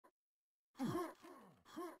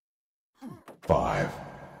5,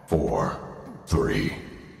 4, 3,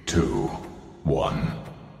 2, 1.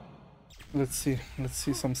 Let's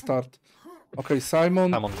see some start. Okay,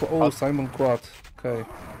 Simon. Oh, Simon quad. Okay.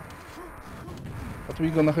 But we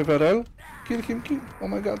gonna have RL? Kill him, kill. Oh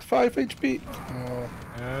my god, 5 HP.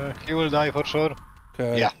 Oh. He will die for sure.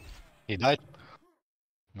 Okay. Yeah, he died.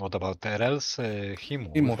 What about RL's?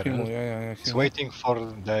 Himu. Himu, yeah. He's waiting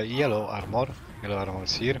for the yellow armor. Yellow armor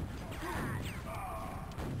is here.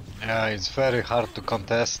 Yeah, it's very hard to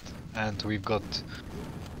contest, and we've got.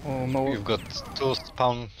 Oh no. We've got 2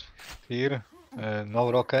 spawn here.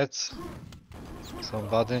 No rockets.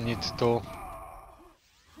 Somebody needs to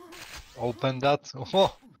open that.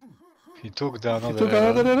 Oh, he took the another. He took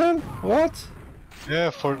another RL? What?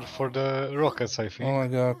 Yeah, for the rockets, I think. Oh my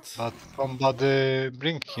god. But somebody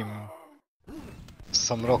bring him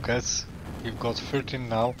some rockets. We've got 13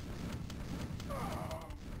 now.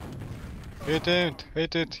 Hit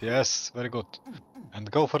it, yes, very good. And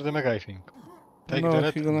go for the mega, I think. Take the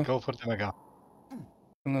red and go for the mega.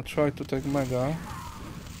 Gonna try to take mega.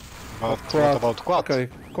 But what about quad? Okay,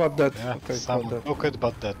 quad dead. Yeah, okay, some quad dead. rocket,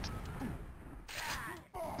 but dead.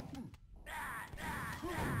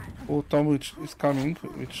 Oh, Tom which is coming,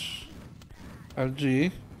 which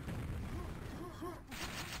LG.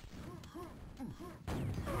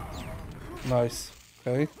 Nice,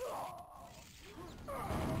 okay.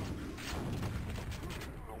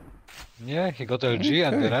 Yeah, he got LG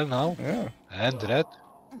and red now. Yeah. And red.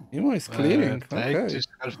 Emo is clearing. Take Okay. this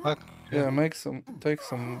health pack. Yeah, take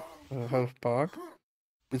some health pack.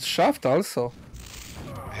 It's shaft also.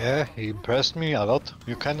 Yeah, he impressed me a lot.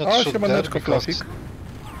 You cannot shoot there siemaneczko, because Flafik.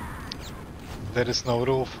 there is no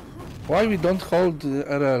roof. Why we don't hold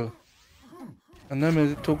RL?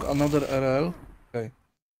 Enemy took another RL. Okay.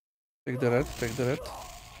 Take the red,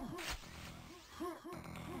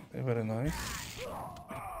 Okay, very nice.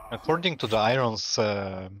 According to the Iron's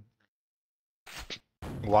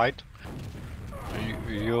white,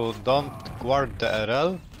 you don't guard the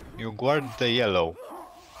RL, you guard the yellow.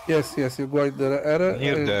 Yes, you guard the RL,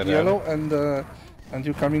 Near the yellow, and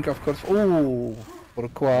you coming, of course. Oh, for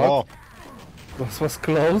quad. Oh. This was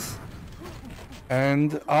close.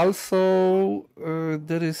 And also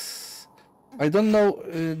there is, I don't know,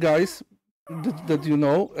 guys, that you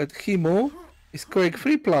know, at Himu is Quake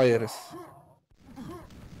 3 players.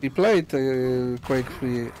 He played Quake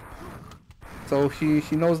 3, so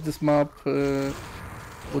he knows this map.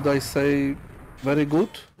 Would I say very good?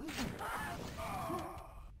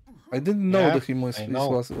 I didn't know that he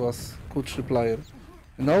was good 3 player.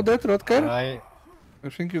 You know that, Rodker? I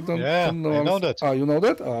think you don't know. I know that. Ah, you know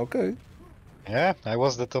that? Ah, okay. Yeah, I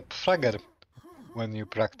was the top fragger when you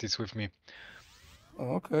practice with me.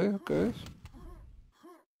 Okay.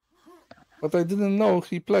 But I didn't know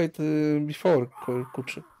he played before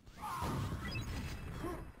Kuczy.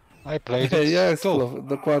 I played it yes, too.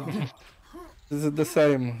 Dokładnie. This is the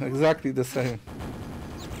same, exactly the same.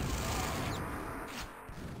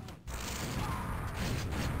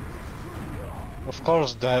 Of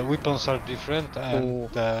course, the weapons are different and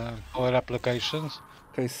the power applications.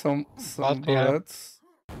 Okay, some bullets.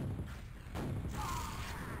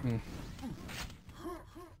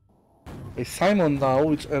 Okay, Simon now,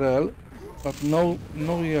 which RL, but no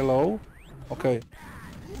yellow. Okay,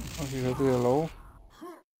 he got yellow.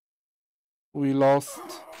 We lost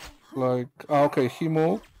like okay,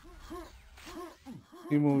 Himu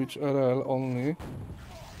which RL only.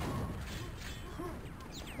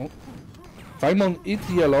 Oh. Simon eat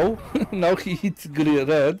yellow. Now he eats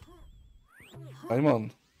red.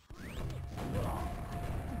 Simon.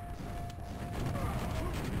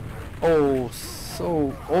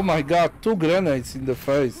 Oh my god, 2 grenades in the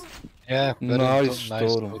face. Yeah, nice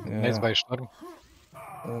Storm. Nice by Storm.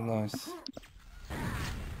 Very nice.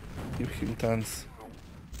 Keep him tense.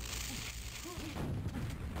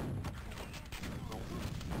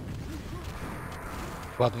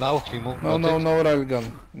 But now he moved. No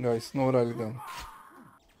railgun, guys, no railgun.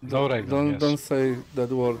 No railgun. Don't say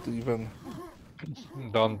that word even.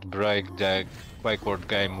 Don't break the QuakeWorld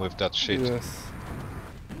game with that shit. Yes.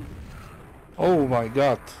 Oh my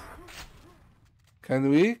god. Can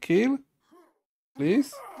we kill?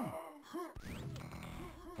 Please?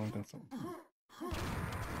 Okay.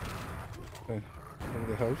 Take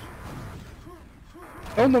the health.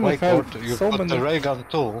 So many health. You've got the railgun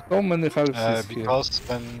too. So many health because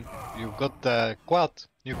when you got the quad,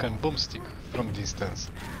 you can boomstick from distance.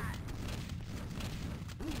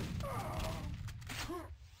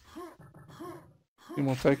 You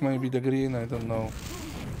will take maybe the green, I don't know.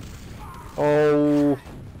 Oh,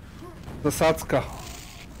 Zasadzka.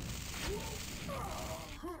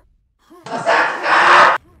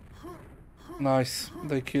 Nice.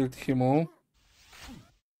 They killed Himu.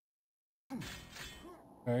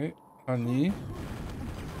 Okay, Ani.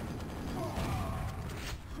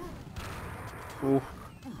 Ooh.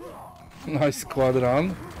 Nice quad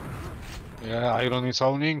run. Yeah, Iron is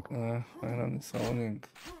owning. Iron is owning.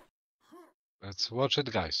 Let's watch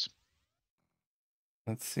it, guys.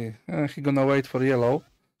 Let's see. He gonna wait for yellow.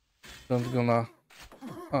 Don't gonna...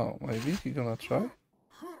 Oh, maybe he gonna try.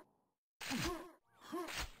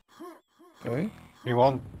 Okay. He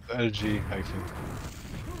won LG, I think.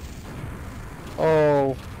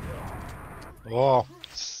 Oh, Oh,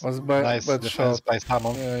 was bad, nice bad defense shot. by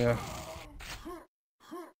Salmon. Yeah.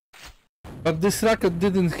 But this rocket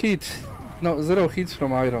didn't hit. No, 0 hits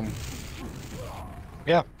from Iron.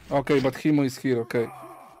 Yeah. Okay, but Himu is here, okay.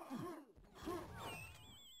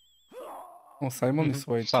 Oh, Simon is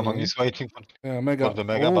waiting. Salmon is waiting for, Mega. for the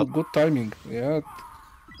Mega, Oh, but good timing. Yeah.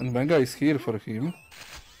 And Mega is here for him.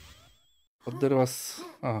 But there was...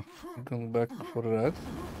 going back for red.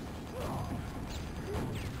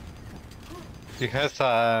 he has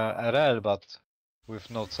a RL, but with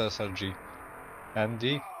no SLG.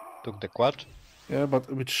 Andy took the quad. Yeah,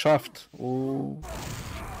 but with shaft. Oh.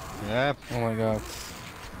 Yeah. Oh my god.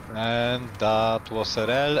 And that was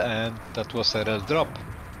RL, and that was RL drop.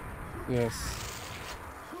 Yes.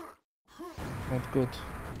 Not good.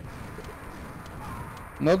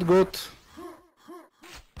 Not good.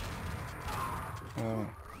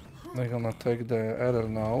 They're gonna take the RL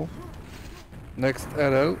now. Next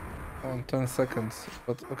RL on 10 seconds.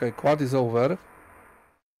 But okay, quad is over.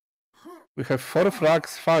 We have 4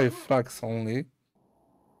 frags, 5 frags only.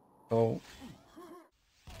 So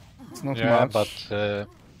it's not Yeah, much. but 2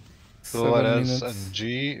 7 RLs minutes. and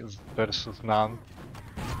G versus none.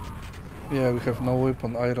 Yeah, we have no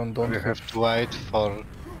weapon. Iron don't We have to wait for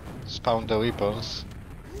spawn the weapons.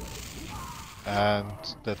 And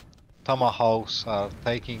the Tomahawks are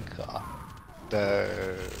taking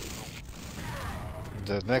the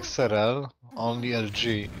next RL, only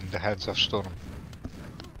LG in the hands of Sturm.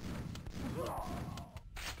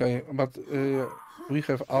 Okay, but we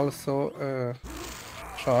have also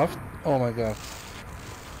shaft. Oh my god.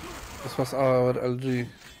 This was our LG.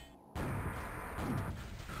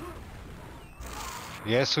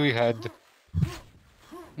 Yes, we had.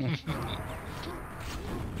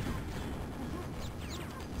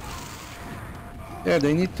 Yeah,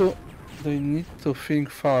 they need to think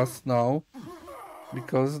fast now,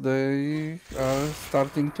 because they are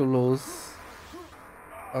starting to lose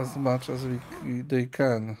as much as they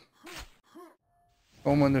can.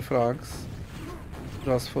 So many frags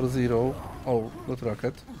just for 0. Oh, good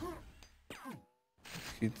rocket.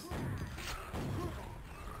 Hit.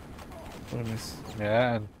 Miss.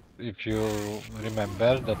 Yeah, and if you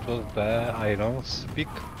remember, that was the Iron's pick.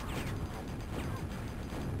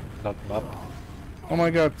 That map. Oh my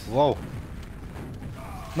god. Whoa.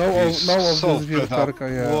 No of So this fed up. Virtarka,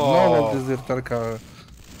 yeah. Whoa. No of this Virtarka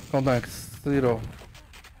connects. 0.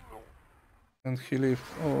 And he lived.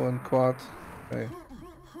 Oh, and quad. Okay.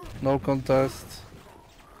 No contest.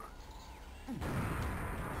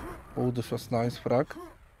 Oh, this was nice frag.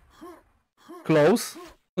 Close.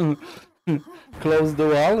 Close the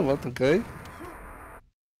wall, but okay.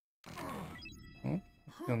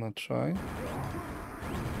 Gonna try.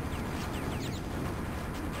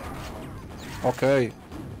 Okay.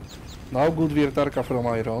 Now good Virtarka from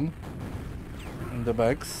Iron. In the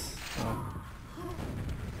backs.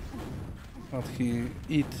 But he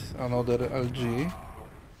eat another LG.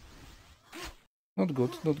 Not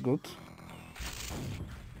good, not good.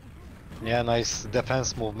 Yeah, nice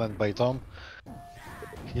defense movement by Tom.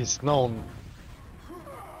 He's known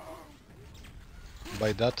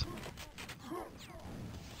by that.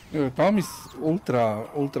 Tom is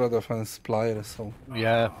ultra defense player, so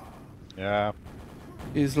Yeah. Yeah.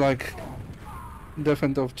 he's like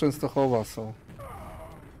defend of Częstochowa, so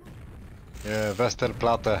Yeah,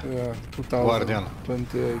 Westerplatte. yeah, Guardian.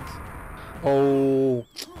 2028. Oh,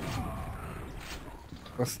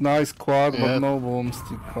 that's nice quad, Yeah. but no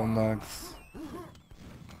boomstick connects.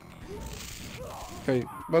 Okay,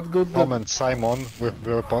 but good. Tom and Simon with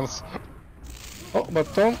weapons. Oh,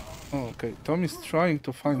 but Tom. Oh, okay, Tom is trying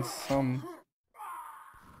to find something.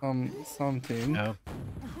 Yeah.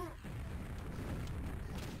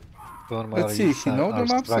 Let's see. He know the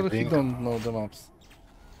maps or he don't know the maps?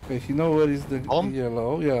 Okay, he know where is the Tom?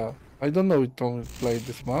 yellow. Yeah, I don't know if Tom played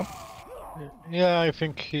this map. Yeah, I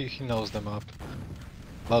think he knows the map.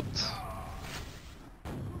 But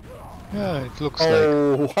yeah, it looks like.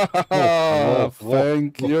 Oh,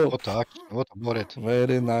 thank you. What about it?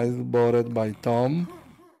 Very nice board by Tom.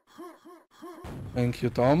 Thank you,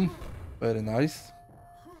 Tom. Very nice.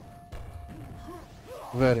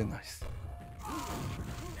 Very nice.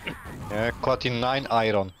 Yeah, caught in 9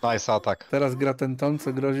 iron. Nice attack. Teraz gra ten Tom,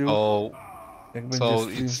 co groził, Oh, jak będzie so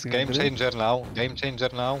stream it's tej game gry. changer now. Game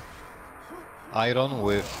changer now. Iron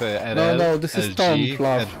with RL, No, this is LG, Tom,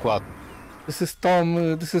 Fluff. and quad. This is Tom,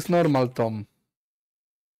 this is normal Tom.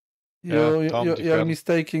 Yeah, Tom You're different.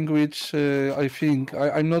 mistaking which, I think,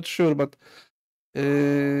 I'm not sure, but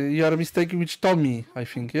you are mistaking which Tommy, I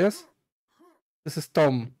think, yes? This is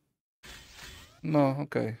Tom. No,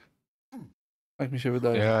 okay. Tak mi się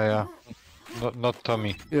wydaje. Yeah. Not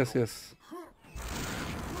Tommy. Yes.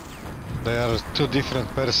 They are two different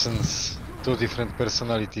persons, two different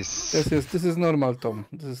personalities. Yes, this is normal Tom.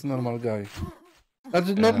 This is normal guy. Not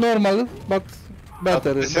Yeah. normal, but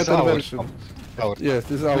better, This is better our version. Tom. Our Yes,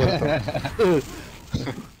 this is our Tom.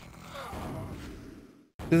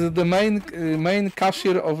 This is the main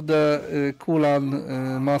cashier of the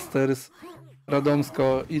Kulan Masters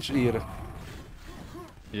Radomsko each year.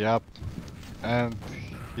 Yep. And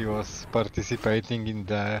he was participating in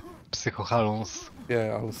the Psychohalons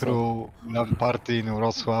Yeah, also. through LAN party in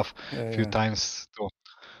Wrocław Yeah, few times too.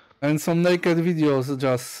 And some naked videos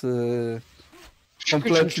just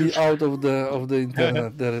completely out of the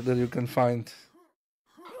internet that you can find.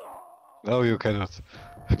 No, you cannot.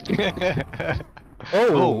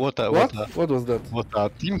 Oh, what was that? What a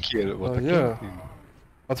team kill! What a yeah. kill!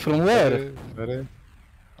 But from where? Very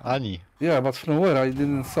Ani. Yeah, but from where? I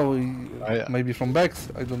didn't saw. I- Maybe from Bex.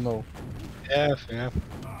 I don't know. Yeah.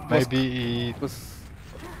 Maybe It was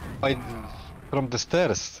from the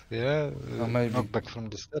stairs. Yeah. maybe. Knock back from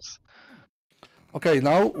the stairs. Okay.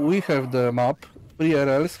 Now we have the map. 3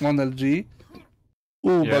 RLs, 1 LG.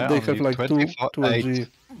 Ooh, Yeah, but they have only like 2 LG.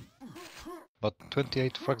 But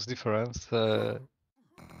 28 frags difference.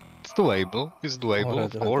 It's doable. It's doable, Oh,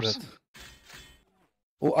 of course.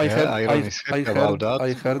 Oh, I Yeah, heard. Iron is happy about that.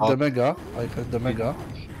 I heard the mega. I heard the mega.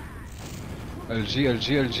 LG.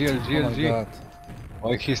 Oh my god.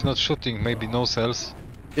 Why he's not shooting? Maybe no cells.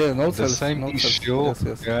 Yeah, no The cells. same no issue. Cells.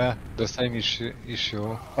 Yes. Yeah, the same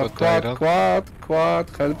issue. But Got Iron. quad,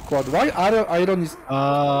 help quad. Why Iron is?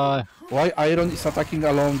 Why Iron is attacking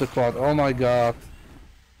along the quad? Oh my god.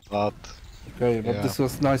 But Okay, but Yeah. this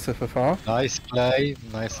was nice FFA. nice play,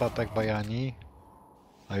 nice attack by Ani.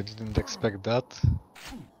 I didn't expect that.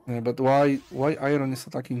 Yeah, but why Iron is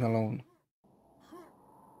attacking alone?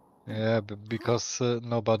 Yeah, because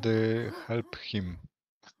nobody helped him.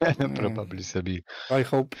 Probably Sebi. I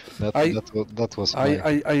hope. That was my...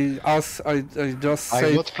 I just say.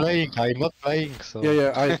 I'm not playing, so...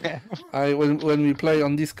 Yeah. When we play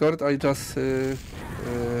on Discord, I just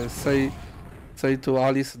say to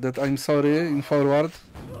Alice that I'm sorry in forward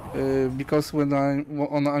because when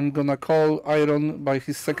I'm gonna call Iron by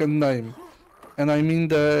his second name, and I mean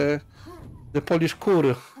the Polish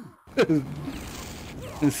kur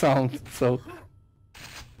sound. So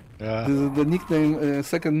Yeah. this is the nickname,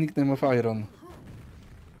 second nickname of Iron.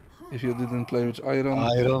 If you didn't play with Iron.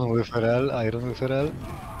 Iron with RL.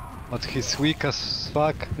 But he's weak as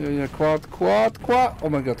fuck. Yeah, quad. Oh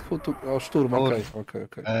my god, who took? Oh, Sturm. Okay.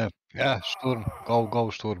 Yeah, Sturm. Go,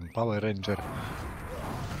 Sturm. Power Ranger.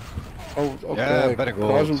 Oh, okay. Yeah, very good.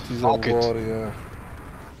 Casualties of Fuck it. war, yeah.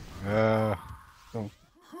 Yeah.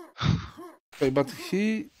 Okay, but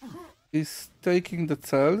he is taking the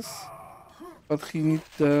cells, but he needs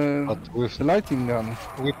the But with lighting gun.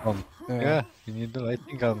 weapon. Yeah, you need the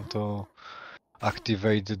lighting gun to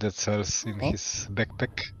activate the cells in his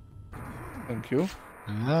backpack. Thank you.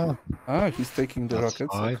 Yeah. Ah, he's taking the That's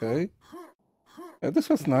rockets. fine. Okay. Yeah, this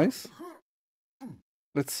was nice.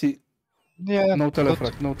 Let's see. Yeah. No good.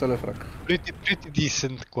 telefrag. Pretty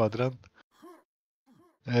decent quadrant.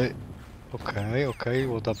 Okay.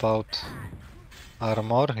 What about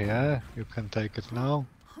armor? Yeah, you can take it now.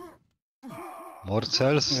 More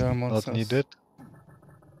cells? Yeah, more Not cells. needed.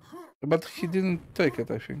 But he didn't take it,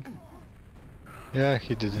 I think. Yeah,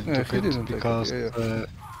 he didn't Yeah, take he it didn't take it, because yeah.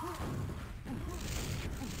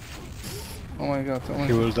 Oh my god.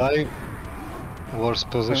 he will die. Worst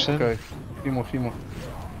position. Okay. Himo.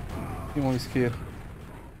 Himo is here.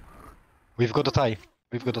 We've got a tie.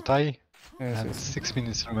 Yes, And yes. 6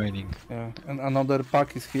 minutes remaining. Yeah. And another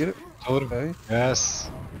pack is here. Tur. Okay. Yes.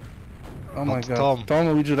 Oh my But god.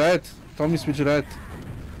 Tom with red. Tom is with red.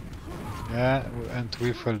 Yeah, and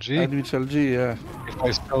with LG. And with LG, yeah. If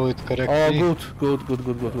I spell it correctly. Oh, good.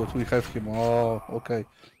 We have him. Oh, okay.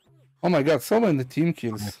 Oh my god, so many team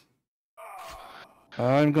kills.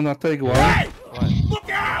 I'm gonna take one.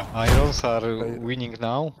 Irons are winning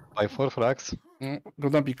now by 4 frags.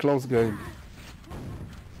 Gonna be close game.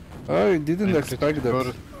 I didn't I'm expect pretty that.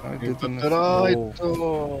 sure I you didn't. got right.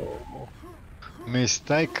 Oh.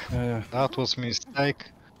 Mistake. Yeah. That was mistake.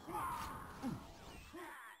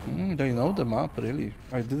 They know the map, really.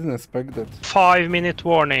 I didn't expect that. 5-minute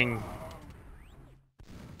warning.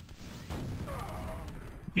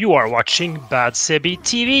 You are watching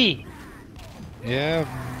badsebitv. Yeah,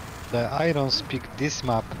 the Iron speak this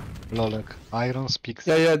map, Lolek. Iron speaks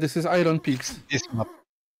Yeah, this is Iron Peaks. this map.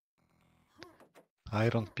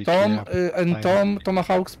 Iron Peak, Tom yeah. and Iron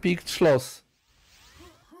Tomahawks picked Schloss.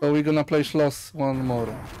 So we're gonna play Schloss one more.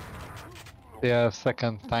 Yeah,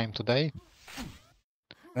 second time today.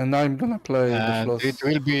 And I'm gonna play the And Schloss. it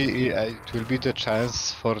will be the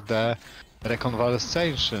chance for the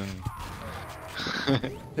reconvalescence.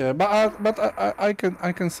 Yeah, but I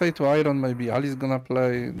can say to Iron maybe Ali's gonna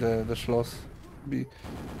play the Schloss.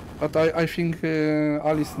 But I think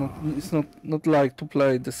Ali's not like to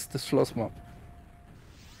play the Schloss map.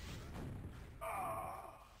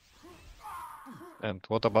 And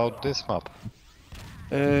what about this map?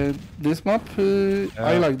 This map,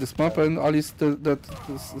 I like this map, and Alice that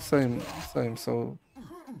is the same. So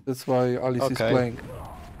that's why Alice is Okay. playing.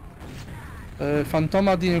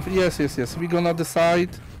 Phantoma DIV, yes. We're gonna decide,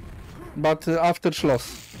 but after Schloss.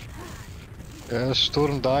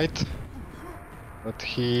 Sturm died, but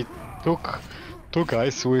he took two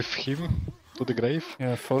guys with him to the grave.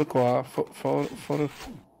 Yeah, 4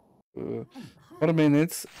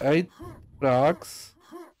 minutes, 8 frags,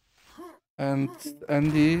 and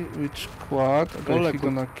Andy, which quad. Okay, Lolek, he's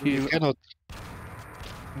gonna kill we cannot,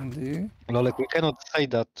 Andy. Lolek, we cannot say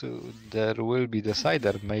that there will be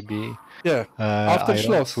decider. Maybe Yeah, after Irons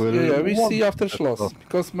Schloss. will Yeah, we won see after that Schloss, Schloss.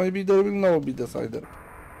 because maybe there will no be decider.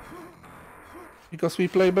 Because we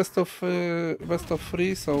play best of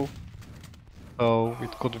 3, so So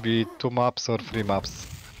it could be 2 maps or 3 maps.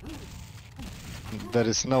 There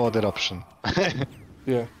is no other option.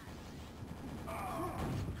 yeah.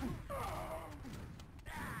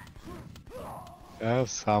 Yeah,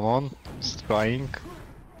 someone is trying.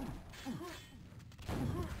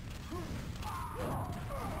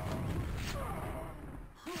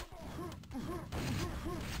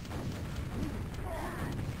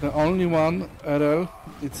 The only one RL,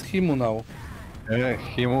 it's Himu now. Yeah,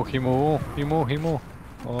 Himu.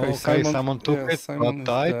 Okay, Simon took yeah, it, Simon but is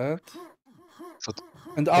died. dead. So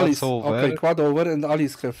And Alice, over. okay, quad over, and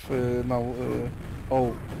Alice have now.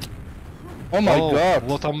 Oh my God!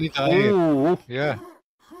 What a mid eye. Ooh. Yeah.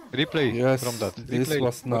 Replay Yes, from that. this Replay,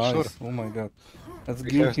 was for nice. sure. Oh my God, that's We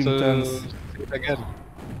guilt have to intense. see it again.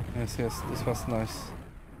 Yes, this was nice.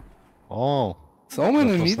 Oh, So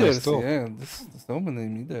many that was meters, nice too. yeah, so many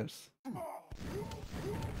meters.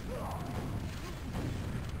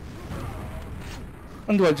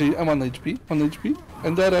 And YG, I'm on HP,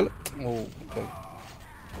 and RL. Oh, okay.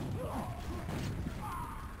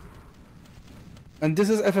 And this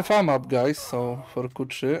is FFA map, guys, so for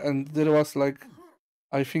Q3, and there was like,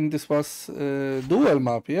 I think this was duel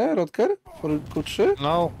map, yeah, Rodker, for Q3?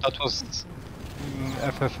 No, that was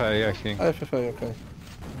FFA, I think. FFA, okay.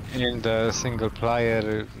 In the single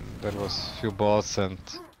player, there was few bots and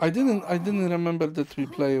I didn't remember that we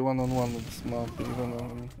play one-on-one with this map, even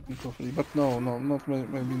on Q3, but no,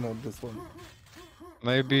 maybe not this one.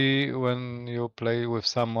 maybe when you play with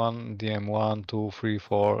someone, DM1, 2, 3,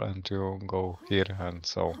 4, and you go here and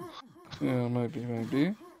so. Yeah,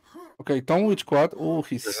 maybe. Okay, Tom which quad? Oh,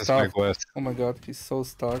 he's This is my stacked. quest. Oh my God, he's so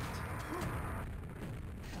stacked.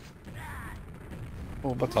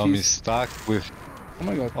 Oh, but Tom is he's... stuck with. Oh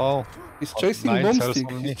my God, Oh, he's chasing 9 cells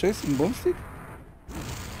bombstick. only. He's chasing bombstick?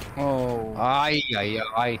 Oh. Ay.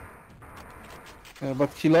 Yeah,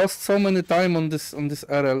 but he lost so many time on this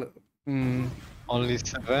RL. Only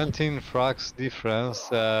 17 frags difference.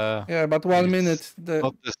 Yeah, but 1 it's minute.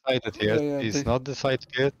 Not decided yet. yeah, It's not decided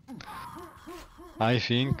yet. I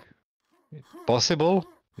think possible.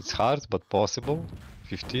 It's hard, but possible.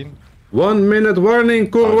 15. 1 minute warning,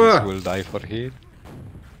 Alice kurwa! will die for here.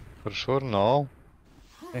 For sure, no.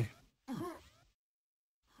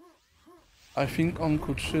 I think on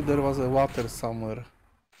Q3 there was a water somewhere.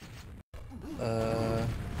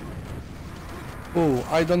 Oh,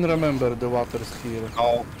 I don't remember the waters here.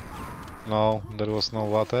 No, there was no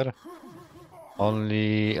water.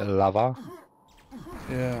 Only lava.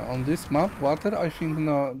 Yeah, on this map, water, I think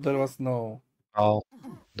no, there was no. No,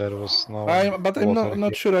 there was no. But I'm water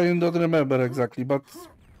not sure, I don't remember exactly, but...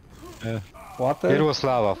 Yeah. Water? Here was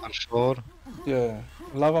lava for sure. Yeah,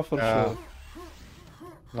 lava for Yeah. sure.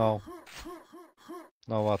 No.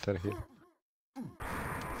 No water here.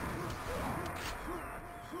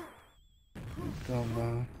 Come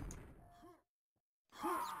on.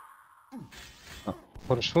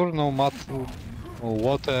 For sure, no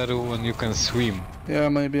water when you can swim. Yeah,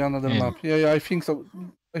 maybe another Yeah. map. Yeah, I think so.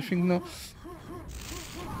 I think no.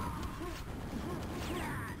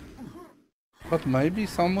 But maybe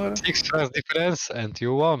somewhere. 6 stars difference and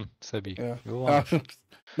you won, Sebi. Yeah. You won.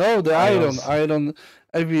 No, the iron. Irons.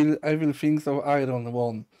 Iron. I will think so. Iron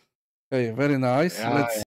won. Okay, very nice. Yeah, Let's